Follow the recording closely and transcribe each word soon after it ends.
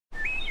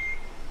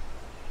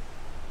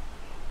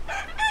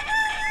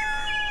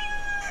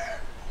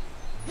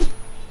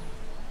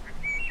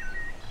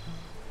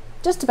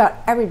Just about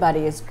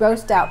everybody is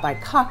grossed out by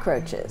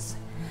cockroaches,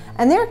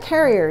 and they're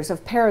carriers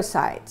of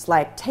parasites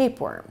like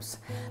tapeworms.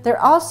 They're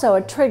also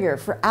a trigger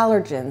for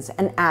allergens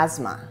and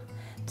asthma.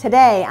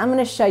 Today, I'm going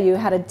to show you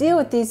how to deal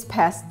with these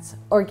pests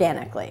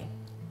organically.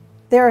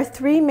 There are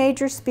three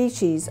major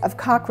species of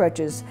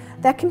cockroaches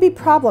that can be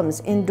problems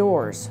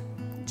indoors: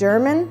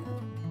 German,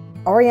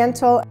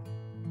 Oriental,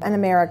 and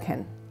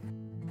American.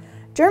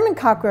 German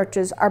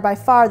cockroaches are by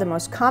far the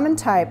most common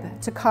type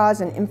to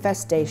cause an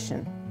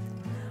infestation.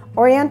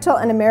 Oriental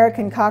and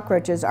American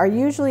cockroaches are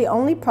usually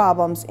only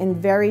problems in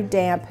very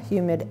damp,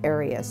 humid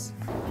areas.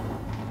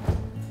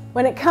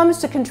 When it comes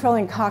to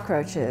controlling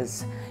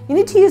cockroaches, you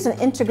need to use an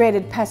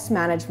integrated pest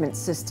management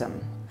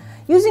system.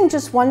 Using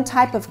just one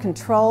type of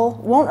control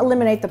won't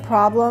eliminate the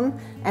problem,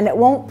 and it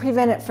won't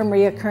prevent it from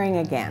reoccurring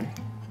again.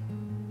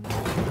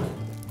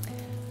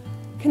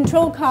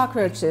 Control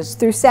cockroaches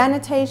through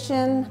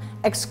sanitation,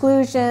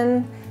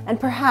 exclusion, and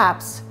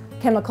perhaps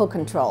chemical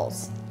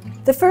controls.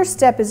 The first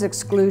step is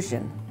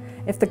exclusion.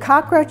 If the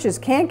cockroaches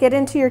can't get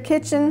into your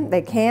kitchen,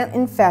 they can't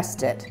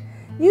infest it.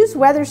 Use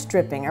weather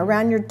stripping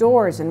around your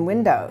doors and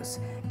windows.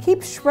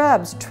 Keep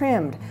shrubs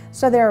trimmed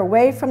so they're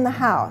away from the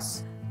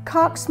house.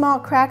 Caulk small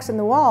cracks in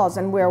the walls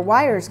and where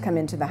wires come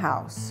into the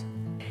house.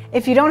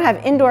 If you don't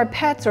have indoor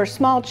pets or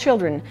small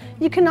children,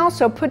 you can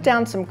also put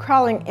down some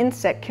crawling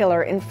insect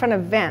killer in front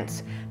of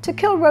vents to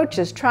kill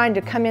roaches trying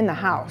to come in the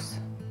house.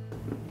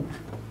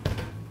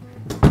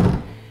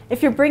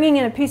 If you're bringing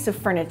in a piece of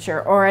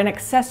furniture or an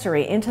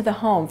accessory into the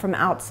home from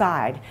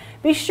outside,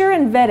 be sure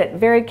and vet it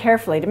very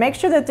carefully to make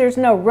sure that there's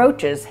no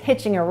roaches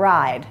hitching a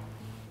ride.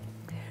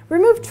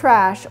 Remove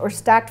trash or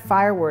stacked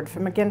firewood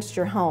from against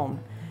your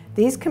home.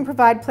 These can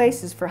provide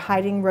places for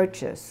hiding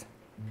roaches.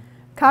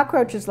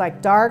 Cockroaches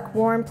like dark,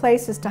 warm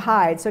places to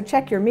hide, so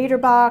check your meter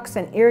box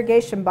and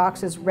irrigation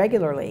boxes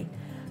regularly.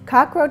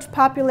 Cockroach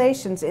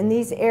populations in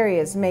these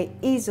areas may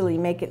easily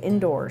make it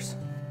indoors.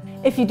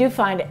 If you do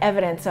find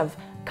evidence of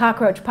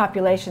cockroach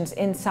populations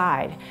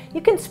inside,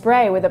 you can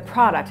spray with a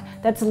product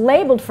that's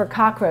labeled for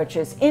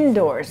cockroaches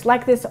indoors,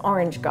 like this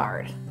Orange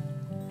Guard.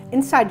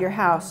 Inside your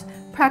house,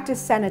 practice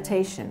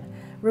sanitation.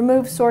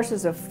 Remove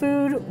sources of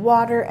food,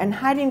 water, and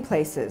hiding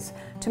places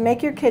to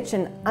make your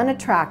kitchen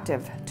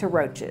unattractive to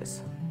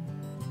roaches.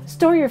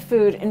 Store your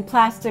food in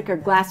plastic or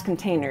glass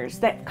containers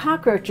that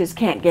cockroaches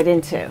can't get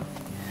into.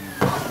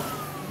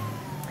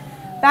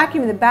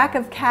 Vacuum the back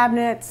of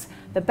cabinets,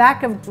 the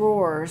back of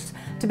drawers,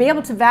 to be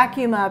able to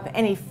vacuum up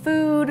any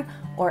food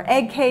or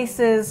egg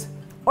cases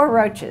or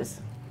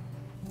roaches.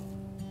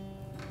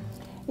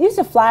 Use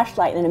a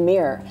flashlight and a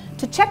mirror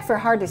to check for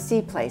hard to see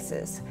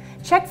places.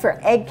 Check for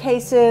egg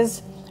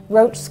cases,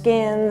 roach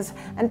skins,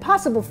 and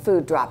possible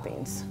food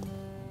droppings.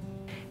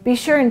 Be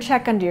sure and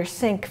check under your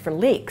sink for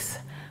leaks.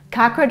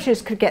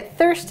 Cockroaches could get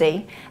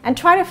thirsty and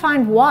try to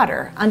find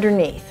water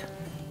underneath.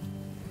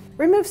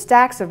 Remove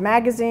stacks of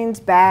magazines,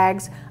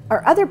 bags,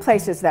 or other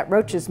places that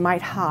roaches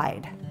might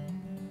hide.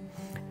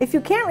 If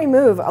you can't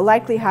remove a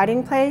likely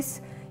hiding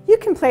place, you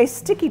can place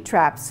sticky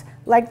traps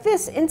like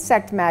this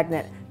insect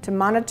magnet to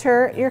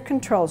monitor your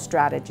control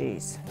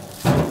strategies.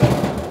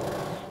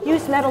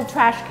 Use metal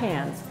trash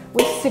cans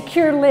with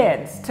secure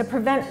lids to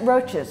prevent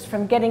roaches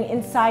from getting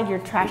inside your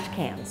trash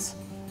cans.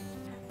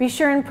 Be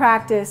sure and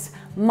practice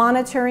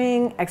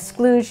monitoring,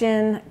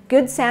 exclusion,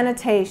 good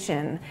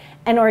sanitation,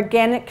 and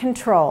organic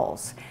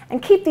controls,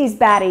 and keep these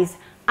baddies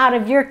out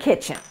of your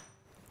kitchen.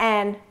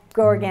 And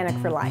go organic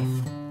for life.